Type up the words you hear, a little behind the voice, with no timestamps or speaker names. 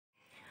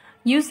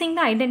Using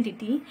the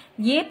identity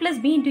a plus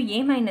b into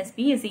a minus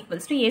b is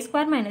equals to a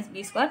square minus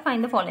b square,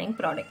 find the following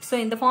product. So,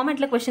 in the format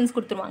la questions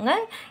கொடுத்துருவாங்க.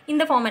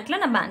 இந்த format la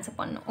நம்ம answer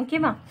பண்ணணும். Okay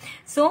வா?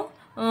 So,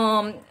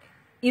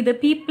 இது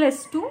p plus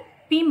 2,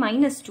 p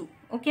minus 2.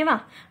 Okay வா?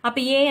 அப்ப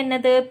a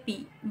என்னது p,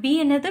 b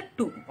என்னது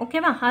 2.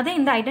 Okay வா? அதை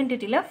இந்த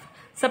identityல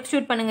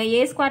substitute பண்ணுங்க. a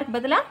square க்கு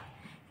பதிலா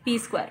p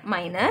square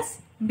minus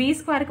b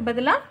square க்கு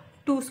பதிலா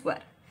 2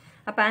 square.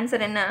 அப்ப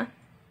answer என்ன?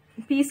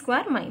 p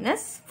square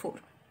minus 4.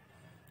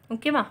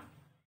 Okay வா?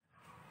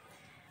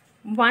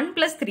 1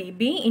 plus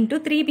 3b into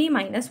 3b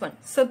minus 1.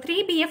 So,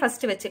 3b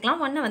first வச்சுக்கலாம்,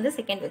 1 வந்து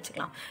second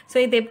வச்சுக்கலாம். So,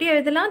 இது எப்படி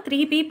எழுதலாம்?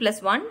 3b plus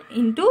 1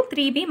 into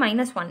 3b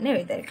minus 1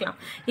 எழுதிருக்கலாம்.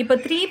 இப்போ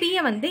 3b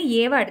வந்து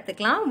a வா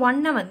எடுத்துக்கலாம்,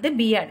 1 வந்து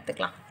b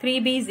எடுத்துக்கலாம்.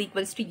 3b is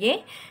equals to a,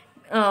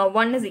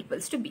 1 is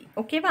equals to b.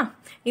 Okay வா?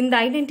 இந்த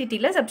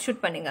ஐடென்டிட்டில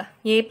substitute பண்ணுங்க.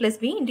 a plus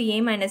b into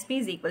a minus b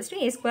is equals to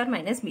a square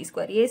minus b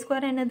square. a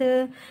square என்னது?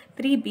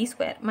 3b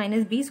square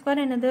minus b square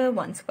என்னது?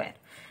 1 square.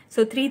 So,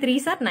 3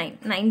 3s are 9.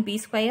 9b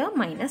square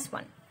minus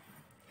 1.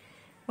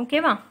 Okay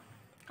வா?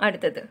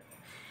 அடுத்தது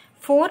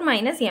 4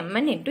 minus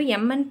mn into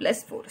mn plus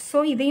 4. So,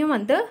 இதையும்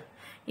வந்து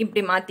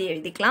இப்படி மாத்தி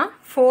எழுதிக்கலாம்.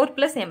 4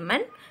 plus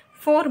mn,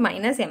 4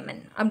 minus mn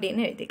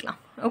அப்படின்னு எழுதிக்கலாம்.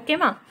 Okay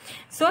வா?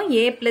 So,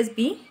 a plus b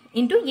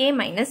into a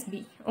minus b.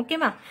 Okay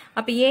வா?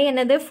 அப்ப a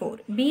என்னது 4,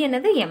 b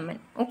என்னது mn.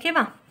 Okay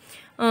வா?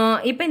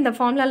 இப்போ இந்த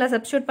ஃபார்முலால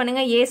சப்ஸ்டிட்யூட்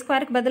பண்ணுங்க. a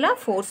ஸ்கொயருக்கு பதிலா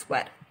 4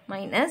 ஸ்கொயர்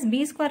minus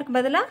b ஸ்கொயருக்கு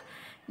பதிலா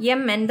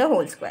mn the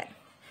whole square.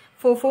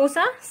 4 4s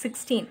are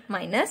 16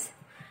 minus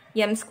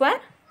m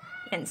square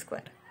n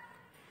square.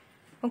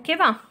 Okay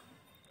வா?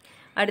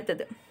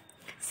 அடுத்தது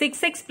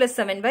 6x plus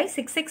 7y,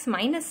 6x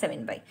minus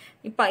 7y.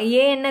 இப்போ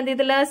a என்னது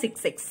இதுல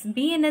 6x, b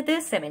என்னது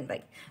 7y.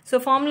 So,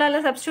 formulaல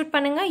substitute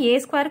பண்ணுங்க. a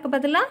ஸ்கொயருக்கு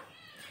பதிலா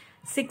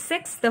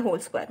 6x the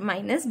whole square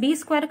minus b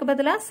ஸ்கொயருக்கு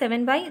பதிலா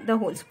 7y the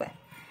whole square.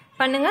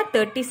 பண்ணுங்க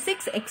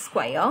 36x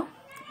square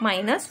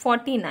minus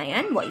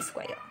 49y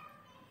square.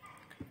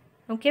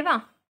 Okay வா?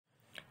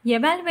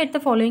 Evaluate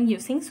the following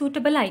using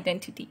suitable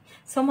identity.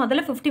 So,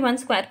 முதல்ல 51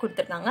 square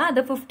கொடுத்திருக்காங்க. அது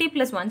 50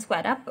 plus 1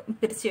 square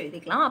பிரிச்சு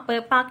எழுதிக்கலாம். அப்ப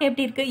பார்க்க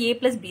எப்படி இருக்கு? a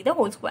plus b the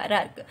whole square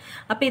இருக்கு.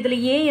 அப்ப இதுல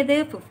a எது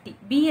 50,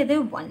 b எது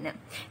 1.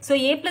 So,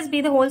 a plus b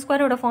the whole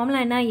square ஓட ஃபார்முலா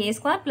என்ன? a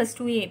square plus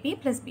 2ab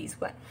plus b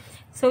square.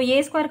 So, a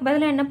squareக்கு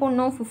பதிலா என்ன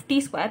போடணும்? 50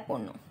 square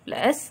போடணும்.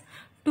 Plus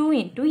 2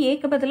 into a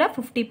க்கு பதிலா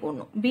 50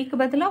 போடணும். b க்கு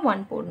பதிலா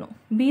 1 போடணும்.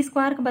 b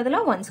squareக்கு பதிலா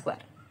 1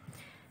 square.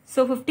 So,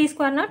 50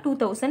 square na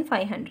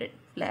 2500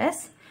 plus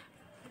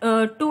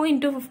 2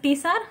 into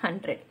 50s are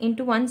 100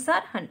 into 1s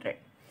are 100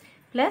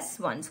 plus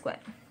 1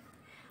 square.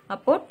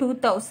 அப்போ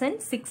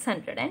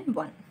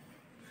 2601.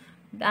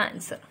 The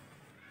answer.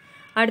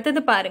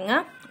 அடுத்தது பாருங்க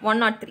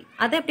 103.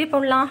 அதை எப்படி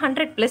போடலாம்?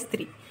 100 plus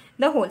 3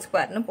 the whole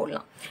square னு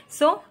போடலாம்.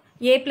 So,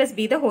 a plus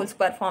b the whole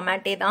square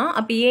format தான்.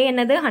 அப்போ a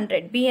என்னது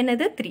 100, b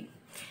என்னது 3.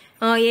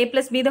 a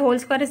plus b the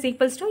whole square is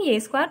equals to a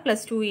square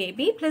plus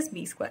 2ab plus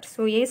b square.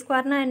 So, a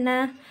square na என்ன?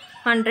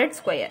 100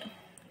 square.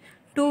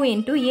 2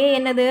 into a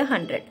என்னது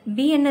 100, b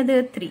என்னது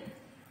 3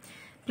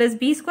 plus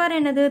b square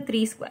என்னது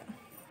 3 square.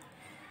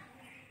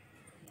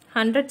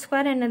 100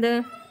 square என்னது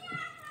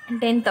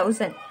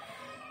 10,000.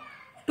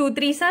 2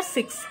 3s are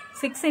 6.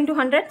 6 into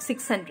 100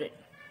 600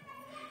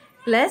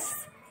 plus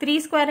 3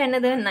 square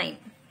என்னது 9.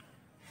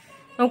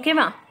 Okay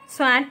வா?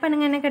 So, add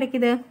பண்ணுங்க என்ன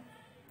கிடைக்குது?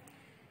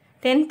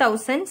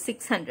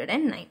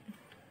 10,609.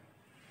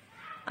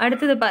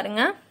 அடுத்தது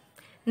பாருங்க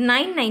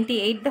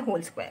 998 the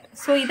whole square.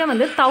 So, இதை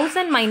வந்து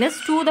 1000 minus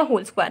 2 the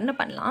whole square னு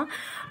பண்ணலாம்.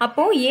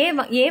 அப்போ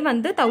a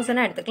வந்து 1000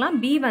 எடுத்துக்கலாம்,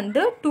 b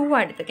வந்து 2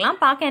 எடுத்துக்கலாம்.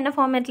 பார்க்க என்ன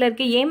ஃபார்மேட்ல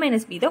இருக்கு? a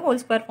minus b the whole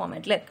square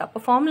ஃபார்மேட்ல இருக்கு. அப்போ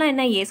ஃபார்முலா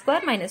என்ன? a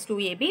square minus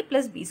 2ab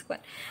plus b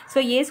square. So,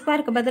 a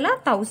squareக்கு பதிலா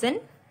 1000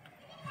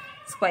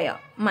 square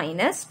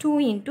minus 2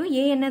 into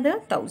a என்னது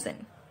 1000,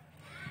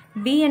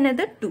 b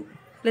என்னது 2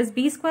 plus b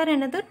square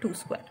என்னது 2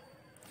 square.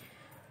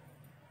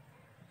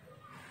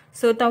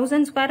 So,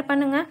 1000 square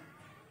பண்ணுங்க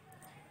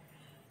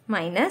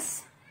minus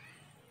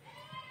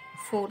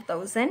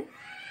 4000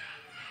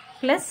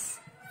 plus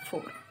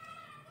 4.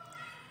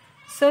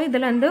 So,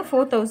 இதில் வந்து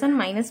 4000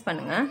 minus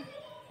பண்ணுங்க.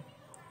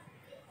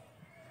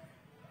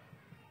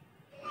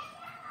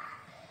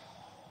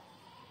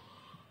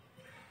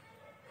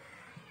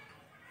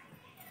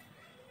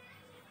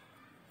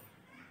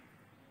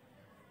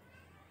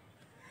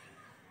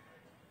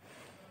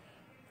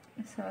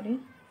 Sorry,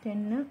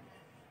 10.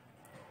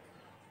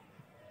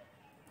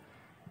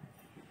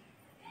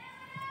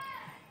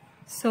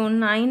 So,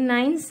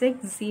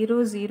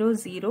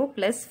 996,000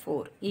 plus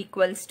 4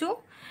 equals to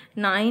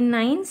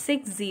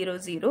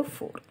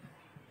 996,004.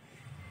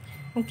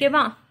 Okay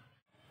வா?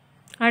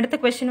 அடுத்த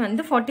question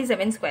வந்து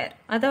 47 square.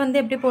 அதை வந்து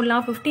எப்படி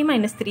போடலாம்? 50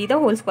 minus 3 the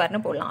whole square னு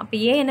போடலாம். அப்போ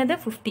a என்னது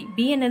 50, b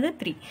என்னது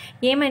 3.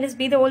 a minus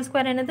b the whole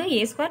square என்னது?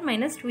 a square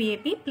minus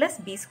 2ab plus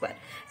b square.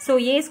 So,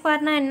 a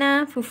square na என்ன?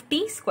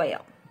 50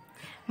 square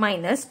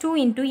minus 2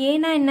 into a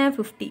na என்ன?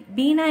 50, b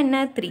na என்ன?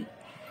 3,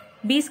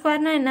 b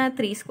square na என்ன?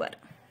 3 square.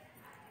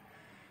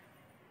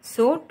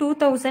 So,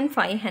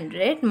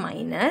 2500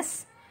 minus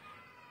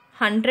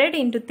 100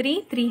 into 3,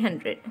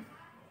 300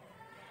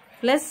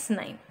 plus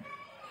 9.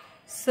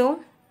 So,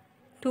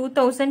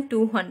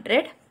 2200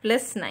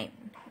 plus 9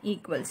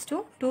 equals to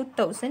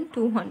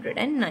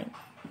 2209.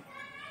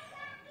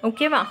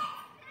 Okay va?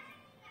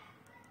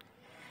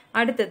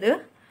 அடுத்தது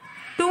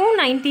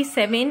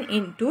 297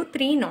 into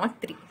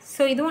 303.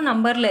 So இதுவும்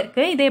நம்பர்ல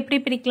இருக்கு. இதை எப்படி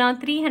பிரிக்கலாம்?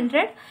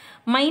 300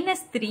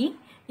 minus 3,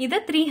 இது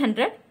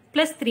 300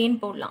 plus 3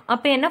 போடலாம்.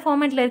 அப்ப என்ன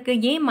ஃபார்மேட்ல இருக்கு?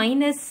 a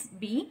minus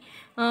b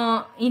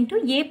into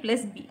a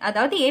plus b.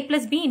 அதாவது a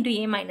plus b into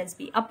a minus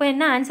b. அப்ப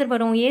என்ன ஆன்சர்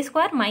வரும்? a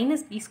square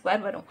minus b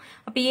square வரும்.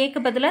 அப்ப a க்கு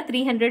பதிலா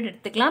 300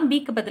 எடுத்துக்கலாம், b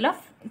க்கு பதிலா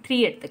 3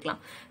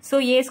 எடுத்துக்கலாம். So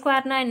a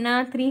square னா என்ன?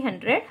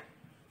 300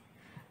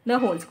 the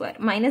whole square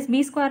minus b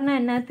square னா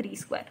என்ன? 3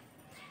 square.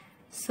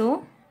 So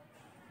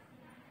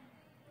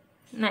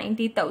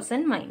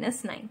 90,000 minus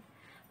 9.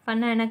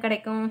 பண்ணா என்ன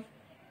கிடைக்கும்?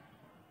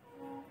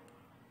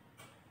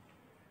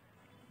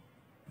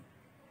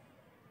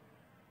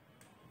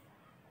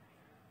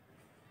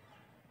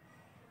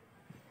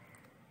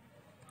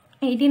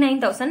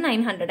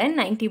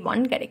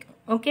 $89,991 கிடைக்கும்.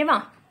 ஓகேவா?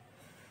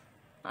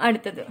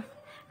 அடுத்தது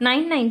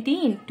 990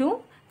 into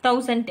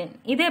 1010.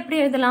 இது எப்படி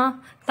எழுதலாம்?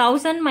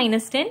 1000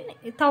 minus 10,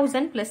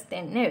 1000 plus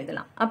 10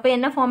 எழுதலாம். அப்ப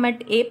என்ன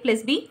format? a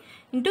plus b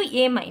into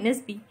a minus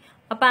b.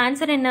 அப்ப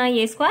ஆன்சர் என்ன?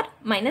 a square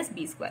minus b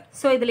square.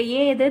 So இதுல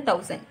a எது?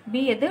 1000, b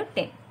எது?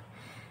 10.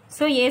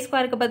 So a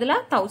square க்கு பதிலா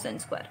 1000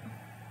 square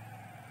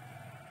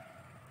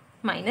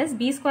minus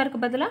b square க்கு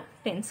பதிலா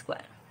 10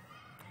 square.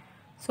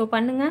 So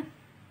பண்ணுங்க.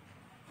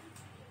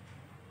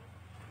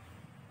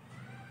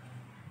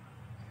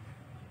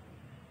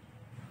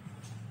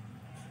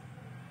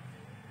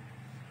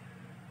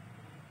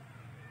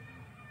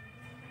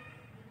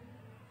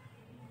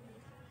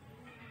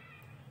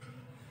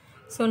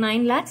 So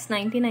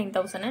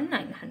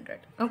 9,99,900.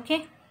 Okay.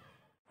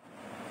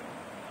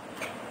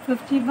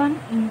 51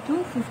 into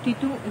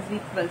 52 is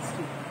equals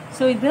to.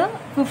 So இது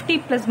 50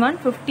 plus 1,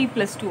 50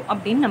 plus 2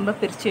 அப்படின்னு நம்ம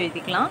பிரிச்சு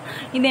எழுதிக்கலாம்.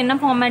 இது என்ன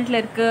ஃபார்மேட்ல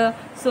இருக்கு?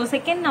 So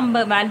செகண்ட்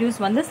நம்பர் வேல்யூஸ்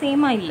வந்து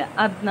சேமா இல்லை,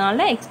 அதனால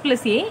x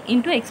plus a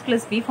into x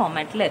plus b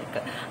ஃபார்மேட்ல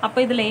இருக்கு. அப்போ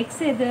இதுல x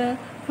எது?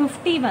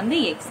 50 வந்து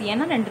x,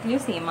 ஏன்னா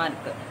ரெண்டுத்துலயும் சேமா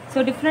இருக்கு. ஸோ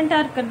டிஃப்ரெண்டா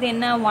இருக்கிறது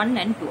என்ன? 1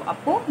 and 2.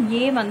 அப்போ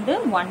a வந்து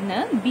 1,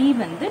 b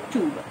வந்து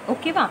 2.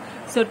 ஓகேவா?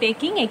 So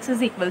taking x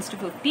is equals to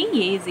 50,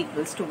 a is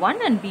equals to 1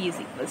 and b is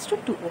equals to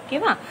 2.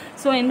 ஓகேவா?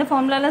 ஸோ இந்த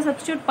ஃபார்முலால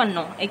சப்ஸ்டியூட்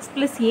பண்ணோம். x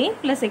plus a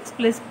plus x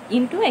plus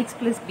into x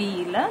plus b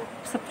ல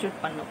சப்ஸ்டியூட்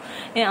பண்ணோம்.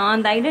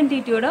 அந்த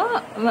ஐடென்டிட்டியோட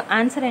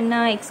ஆன்சர் என்ன?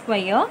 x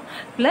square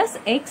plus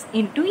x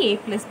into a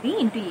plus b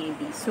into ab.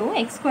 So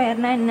x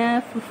ஸ்கொயர்னா என்ன?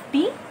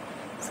 50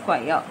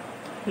 square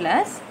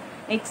plus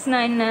x னா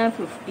என்ன?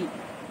 50.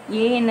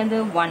 a என்னது?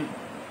 1,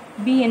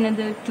 b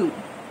என்னது? 2,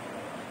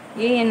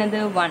 a என்னது?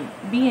 1,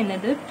 b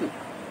என்னது? 2.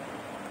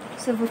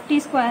 So 50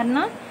 square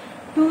na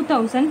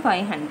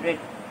 2500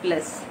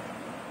 plus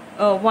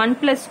 1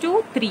 plus 2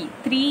 3,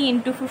 3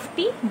 into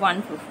 50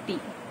 150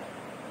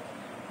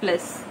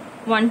 plus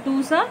 1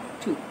 2s are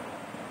 2.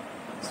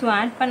 So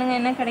add பண்ணுங்க,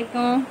 என்ன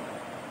கிடைக்கும்?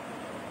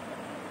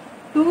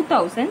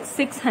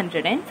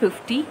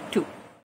 2652.